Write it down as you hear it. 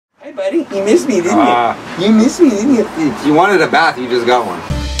Hi, buddy. You missed me, didn't you? You missed me, didn't you? If you wanted a bath, you just got one.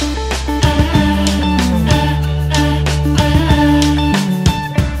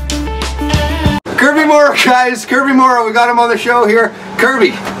 Kirby Morrow, guys. Kirby Morrow. We got him on the show here. Kirby,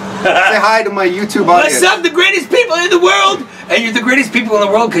 say hi to my YouTube audience. What's up, the greatest people in the world? And you're the greatest people in the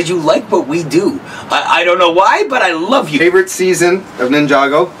world because you like what we do. I don't know why, but I love you. Favorite season of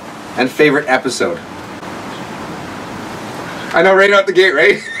Ninjago and favorite episode? I know, right out the gate,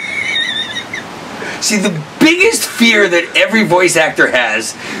 right? See, the biggest fear that every voice actor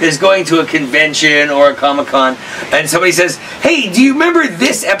has is going to a convention or a Comic-Con and somebody says, hey, do you remember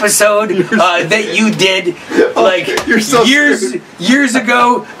this episode that you did like years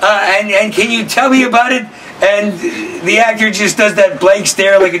ago and can you tell me about it? And the actor just does that blank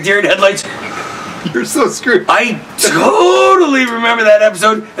stare like a deer in headlights. You're so screwed. I totally remember that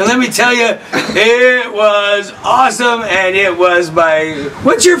episode, and let me tell you, it was awesome, and it was my...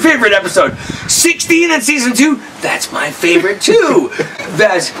 What's your favorite episode? 16 in season 2? That's my favorite too.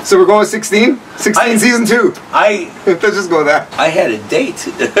 That's... So we're going 16? 16 season 2. Let's just go with that. I had a date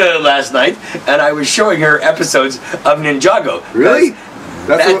last night, and I was showing her episodes of Ninjago. Really?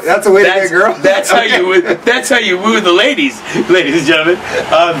 That's a way to get a girl. That's how you woo the ladies and gentlemen.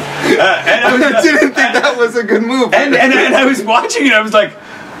 I didn't think that was a good move. And I was watching it. I was like,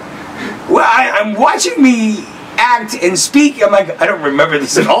 well, I'm watching me act and speak. I'm like, I don't remember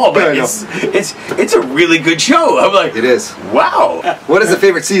this at all, but it's a really good show. I'm like, it is. Wow. What is the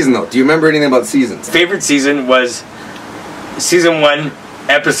favorite season though? Do you remember anything about the seasons? Favorite season was season 1,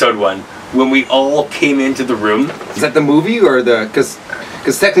 episode 1, when we all came into the room. Is that the movie or the Because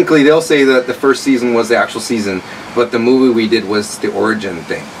technically they'll say that the first season was the actual season, but the movie we did was the origin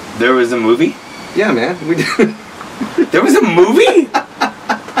thing. There was a movie? Yeah, man. We did. There was a movie?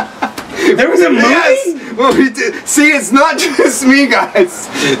 There was a movie? Yes! Well, we did. See, it's not just me, guys.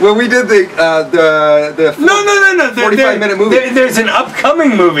 When we did the 45-minute movie. There's an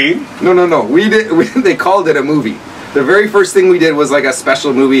upcoming movie. No. They called it a movie. The very first thing we did was like a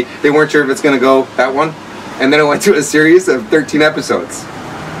special movie. They weren't sure if it's going to go, that one. And then it went to a series of 13 episodes.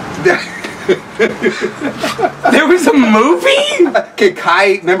 There was a movie? Okay,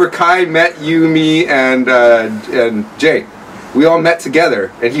 Kai, remember Kai met you, me, and Jay. We all met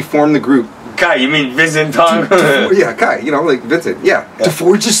together, and he formed the group. Kai, you mean Vincent Tong? Yeah, Kai, you know, like Vincent, yeah. To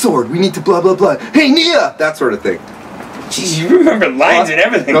forge a sword, we need to blah, blah, blah. Hey, Nia! That sort of thing. Jeez, you remember lines and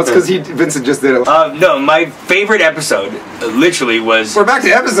everything. No, it's because Vincent just did it. No, my favorite episode, literally, was... We're back to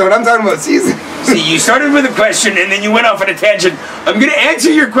episode, I'm talking about season. See, you started with a question, and then you went off on a tangent. I'm going to answer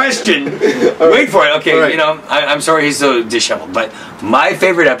your question. Wait for it. Okay, right. You know, I'm sorry he's so disheveled, but my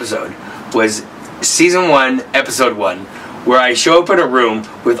favorite episode was season 1, episode 1, where I show up in a room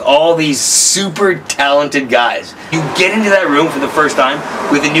with all these super talented guys. You get into that room for the first time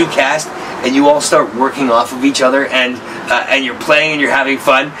with a new cast, and you all start working off of each other, and you're playing and you're having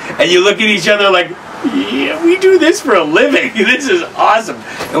fun, and you look at each other like, yeah, we do this for a living. This is awesome,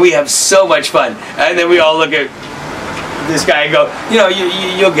 and we have so much fun. And then we all look at this guy and go, you know,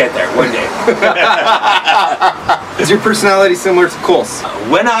 you'll get there one day. Is your personality similar to Cole's?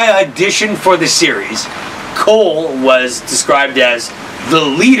 When I auditioned for the series, Cole was described as the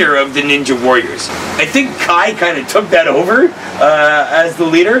leader of the Ninja Warriors. I think Kai kind of took that over as the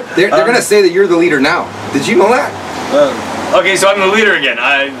leader. They're going to say that you're the leader now. Did you know that? Okay, so I'm the leader again.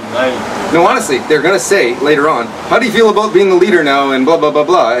 No, honestly, they're going to say later on, how do you feel about being the leader now and blah, blah, blah,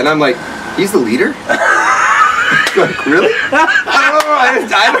 blah. And I'm like, he's the leader? Like, really?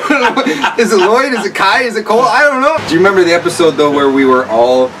 I don't know. Is it Lloyd? Is it Kai? Is it Cole? I don't know. Do you remember the episode, though, where we were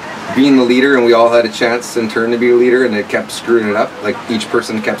all being the leader and we all had a chance in turn to be a leader and it kept screwing it up? Like, each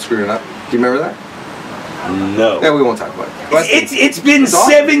person kept screwing it up. Do you remember that? No. Yeah, we won't talk about it. It's been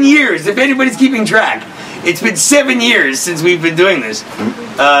 7 years, if anybody's keeping track. It's been 7 years since we've been doing this.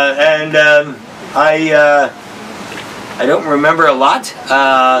 I don't remember a lot.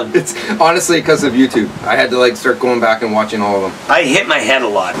 It's honestly because of YouTube. I had to like start going back and watching all of them. I hit my head a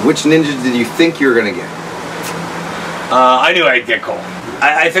lot. Which ninja did you think you were going to get? I knew I'd get Cole.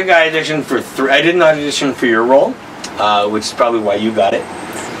 I think I auditioned for 3. I didn't audition for your role, which is probably why you got it.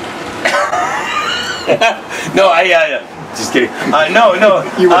 No, just kidding. No.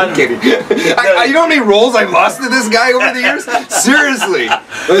 You weren't kidding. You know how many roles I've lost to this guy over the years? Seriously.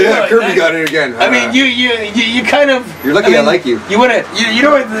 Oh, yeah, Kirby got it again. I mean, you kind of... You're lucky I like you. You know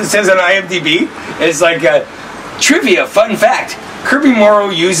what it says on IMDb? It's like, trivia, fun fact. Kirby Morrow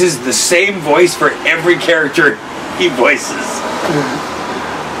uses the same voice for every character he voices.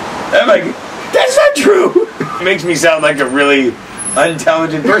 I'm like, that's not true. It makes me sound like a really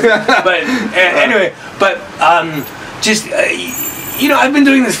untalented person. But anyway, but just you know, I've been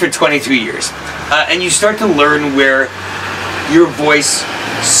doing this for 22 years, and you start to learn where your voice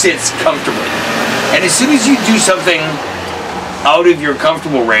sits comfortably. And as soon as you do something out of your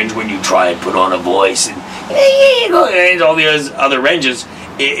comfortable range, when you try and put on a voice and all the other ranges,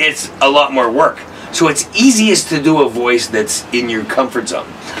 it's a lot more work. So it's easiest to do a voice that's in your comfort zone.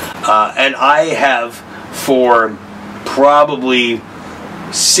 And I have, for probably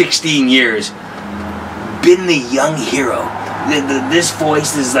 16 years, been the young hero. This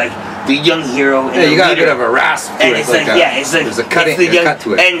voice is like the young hero. Yeah, you got a bit of a rasp to and it. it's like, yeah, it's like, there's a cut, it's the young, cut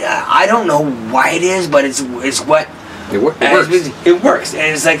to it. And I don't know why it is, but it's what it works. It works,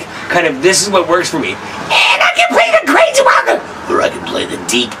 and it's like kind of, this is what works for me. And I can play the crazy one, or I can play the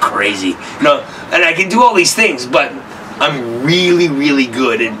deep crazy. You know, and I can do all these things, but I'm really, really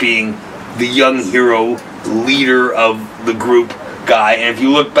good at being the young hero, leader of the group guy. And if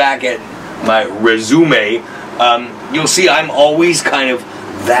you look back at my resume, you'll see I'm always kind of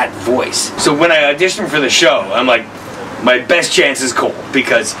that voice. So when I auditioned for the show, I'm like, my best chance is Cole,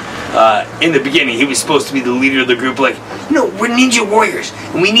 because in the beginning he was supposed to be the leader of the group. Like, you know, we're ninja warriors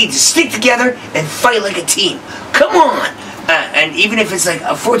and we need to stick together and fight like a team. Come on. And even if it's like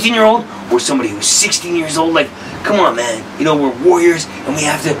a 14-year-old or somebody who's 16 years old, like, come on, man. You know, we're warriors, and we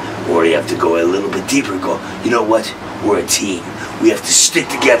have to go a little bit deeper and go, you know what? We're a team. We have to stick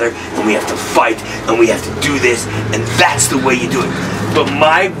together, and we have to fight, and we have to do this, and that's the way you do it. But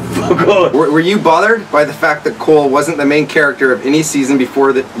my vocal... Were you bothered by the fact that Cole wasn't the main character of any season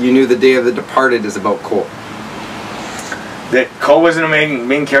before that you knew The Day of the Departed is about Cole? That Cole wasn't a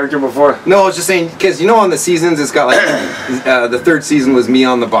main character before? No, I was just saying, because you know on the seasons it's got like, the third season was me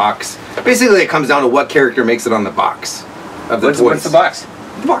on the box. Basically it comes down to what character makes it on the box of the toys. What's the box?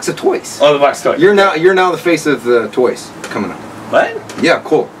 The box of toys. Oh, the box of toys. You're now the face of the toys coming up. What? Yeah,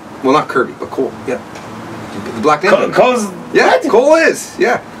 Cole. Well, not Kirby, but Cole. Yeah. The Black Ninja. Cole's... Yeah, what? Cole is.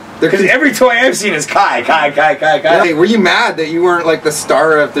 Yeah. Because every toy I've seen is Kai. Hey, were you mad that you weren't like the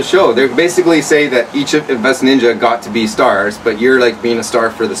star of the show? They basically say that each of Best Ninja got to be stars, but you're like being a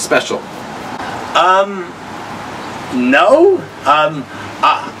star for the special. No.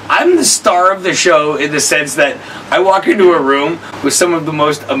 I'm the star of the show in the sense that I walk into a room with some of the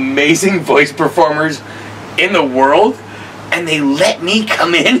most amazing voice performers in the world, and they let me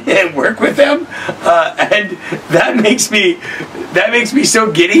come in and work with them, and that makes me so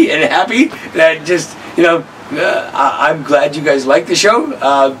giddy and happy that just, you know, I'm glad you guys like the show,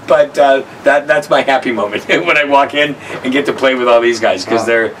 but that's my happy moment when I walk in and get to play with all these guys, because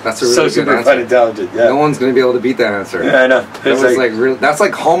they're so super fun and talented. Yeah. No one's going to be able to beat that answer. Yeah, I know. That's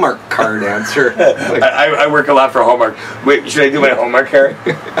like Hallmark card answer. Like, I work a lot for Hallmark. Wait, should I do my Hallmark hair?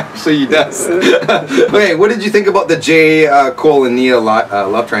 Actually, he does. Okay, what did you think about the Jay, Cole, and Nia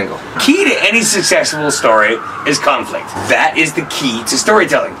love triangle? Key to any successful story is conflict. That is the key to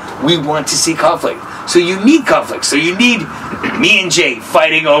storytelling. We want to see conflict. So you need conflict. So you need me and Jay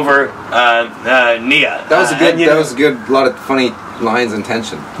fighting over Nia. That was a good. Lot of funny lines and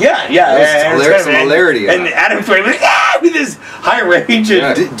tension. Yeah. Some hilarity. And Adam's with his high range.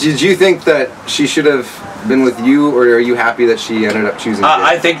 Yeah. Did you think that she should have been with you, or are you happy that she ended up choosing Jay?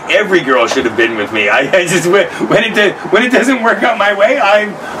 I think every girl should have been with me. I just when it doesn't work out my way,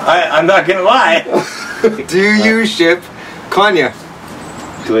 I'm not gonna lie. Do you ship Kanya?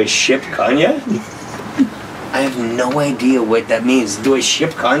 Do I ship Kanya? I have no idea what that means. Do I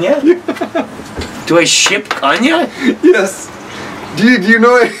ship Kanya? Do I ship Kanya? Yes. Do you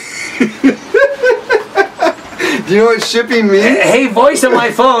know it? Do you know what shipping means? Hey, voice on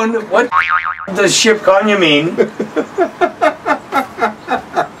my phone, what does ship Kanya mean?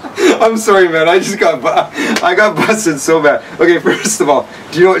 I'm sorry, man. I got busted so bad. Okay, first of all,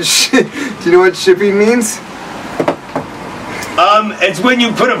 do you know what shipping means? It's when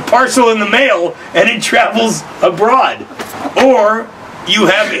you put a parcel in the mail and it travels abroad. Or you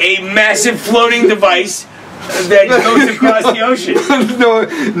have a massive floating device that goes across the ocean. No,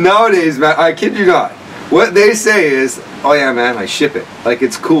 nowadays, man, I kid you not. What they say is, oh yeah, man, I ship it. Like,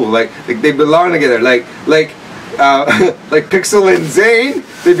 it's cool. Like they belong together. Like Pixel and Zane,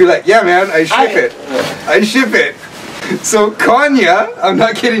 they'd be like, yeah, man, I ship it. I ship it. So Kanya, I'm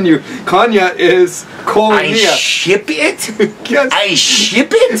not kidding you, Kanya is Cole and Nia. I ship it? Yes. I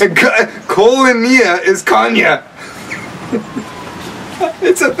ship it? Cole and Nia is Kanya.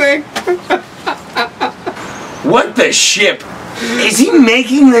 It's a thing. What the ship? Is he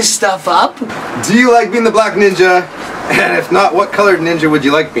making this stuff up? Do you like being the Black Ninja? And if not, what colored ninja would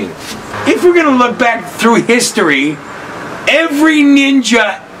you like being? If we're gonna look back through history, every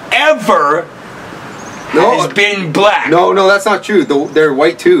ninja ever has been black. No, that's not true. They're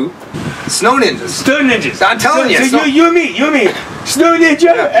white too. Snow ninjas. Snow ninjas. I'm telling you. So you and me. Snow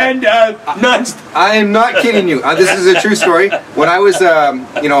ninja and I am not kidding you. This is a true story. When I was,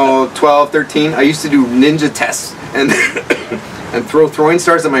 12, 13, I used to do ninja tests and and throw throwing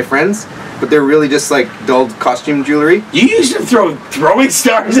stars at my friends, but they're really just like dull costume jewelry. You used to throw throwing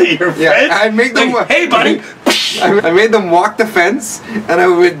stars at your friends? Yeah, I make them. Like, hey, buddy. I made them walk the fence, and I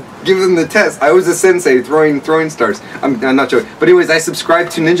would give them the test. I was a sensei throwing stars. I'm not joking. But anyways, I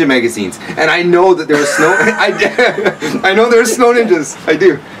subscribed to ninja magazines, and I know that there was snow. I know there were snow ninjas. I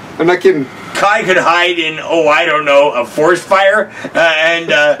do. I'm not kidding. Kai could hide in, I don't know, a forest fire, and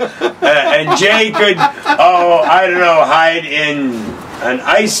Jay could, I don't know, hide in an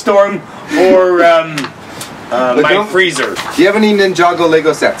ice storm or my freezer. Do you have any Ninjago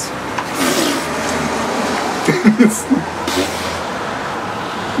Lego sets?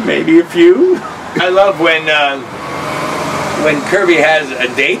 Maybe a few. I love when Kirby has a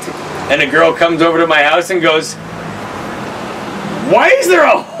date and a girl comes over to my house and goes, "Why is there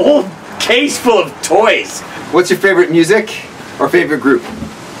a whole case full of toys?" What's your favorite music or favorite group?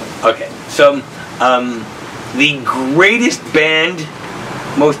 Okay, so the greatest band,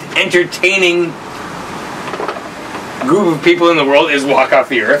 most entertaining group of people in the world is Walk Off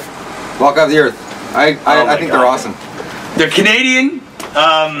the Earth. Walk Off the Earth. I think they're awesome. They're Canadian.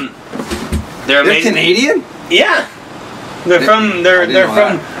 They're amazing. They're Canadian? Yeah. They're from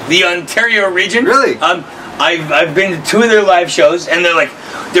the Ontario region. Really? I've been to 2 of their live shows, and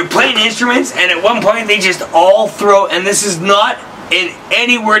they're playing instruments, and at one point they just all throw, and this is not in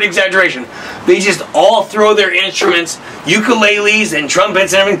any word exaggeration, they just all throw their instruments, ukuleles and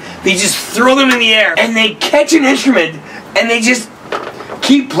trumpets and everything, they just throw them in the air, and they catch an instrument, and they just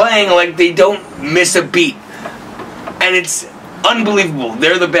keep playing like they don't miss a beat. And it's unbelievable.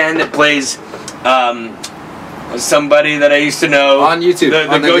 They're the band that plays somebody that I used to know on YouTube.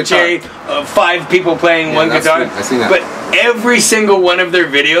 The Goche, 5 people playing one guitar. I've seen that. But every single one of their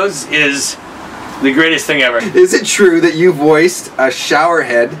videos is the greatest thing ever. Is it true that you voiced a shower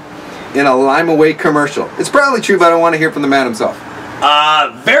head in a Lime Away commercial? It's probably true, but I don't want to hear from the man himself.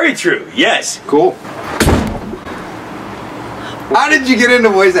 Very true. Yes. Cool. How did you get into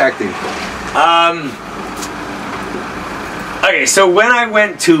voice acting? Okay, so when I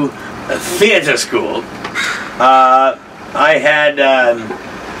went to theater school, I had,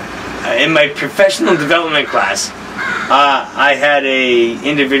 in my professional development class, I had a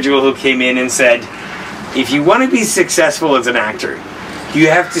individual who came in and said, if you want to be successful as an actor, you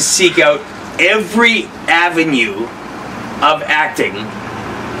have to seek out every avenue of acting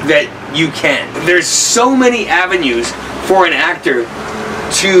that you can. There's so many avenues for an actor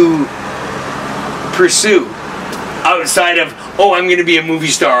to pursue outside of, I'm going to be a movie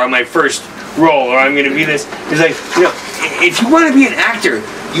star on my first role, or I'm going to be this. It's like, if you want to be an actor,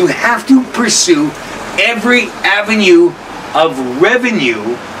 you have to pursue every avenue of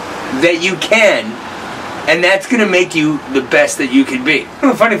revenue that you can, and that's going to make you the best that you can be.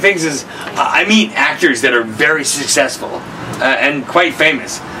 One of the funny things is, I meet actors that are very successful and quite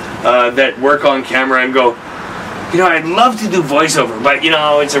famous that work on camera and go, I'd love to do voiceover, but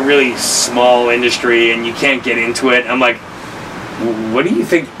it's a really small industry and you can't get into it. I'm like, what do you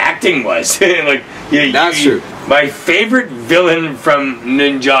think acting was? Like, that's true. My favorite villain from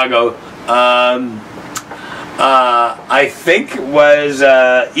Ninjago, I think, was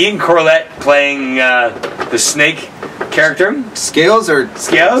Ian Corlett playing the Snake character. Scales or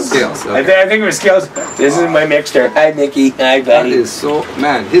Scales? Scales. Okay. I think it was Scales. This is my mixer. Hi, Mickey. Hi, buddy. That is so,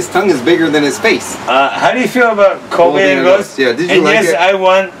 man. His tongue is bigger than his face. How do you feel about Colby and Ghost? Yeah. Did you like it? Yes, I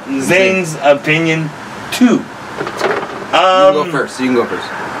want Zane's opinion too. You can go first. You can go first.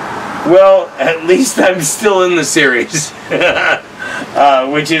 Well, at least I'm still in the series,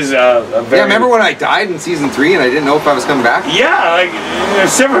 which is a very... Yeah, remember when I died in season 3 and I didn't know if I was coming back? Yeah, like,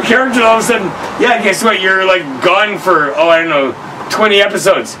 several characters all of a sudden, guess what, you're like gone for, I don't know, 20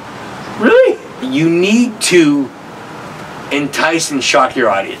 episodes. Really? You need to entice and shock your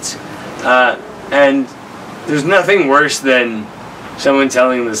audience. And there's nothing worse than someone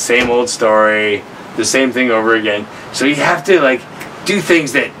telling the same old story, the same thing over again. So you have to, like, do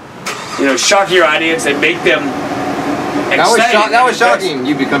things that, shock your audience and make them excited. That was shocking,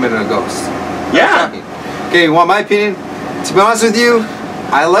 you becoming a ghost. Yeah. Okay, you want my opinion? To be honest with you,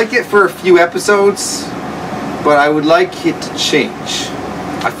 I like it for a few episodes, but I would like it to change.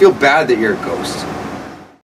 I feel bad that you're a ghost.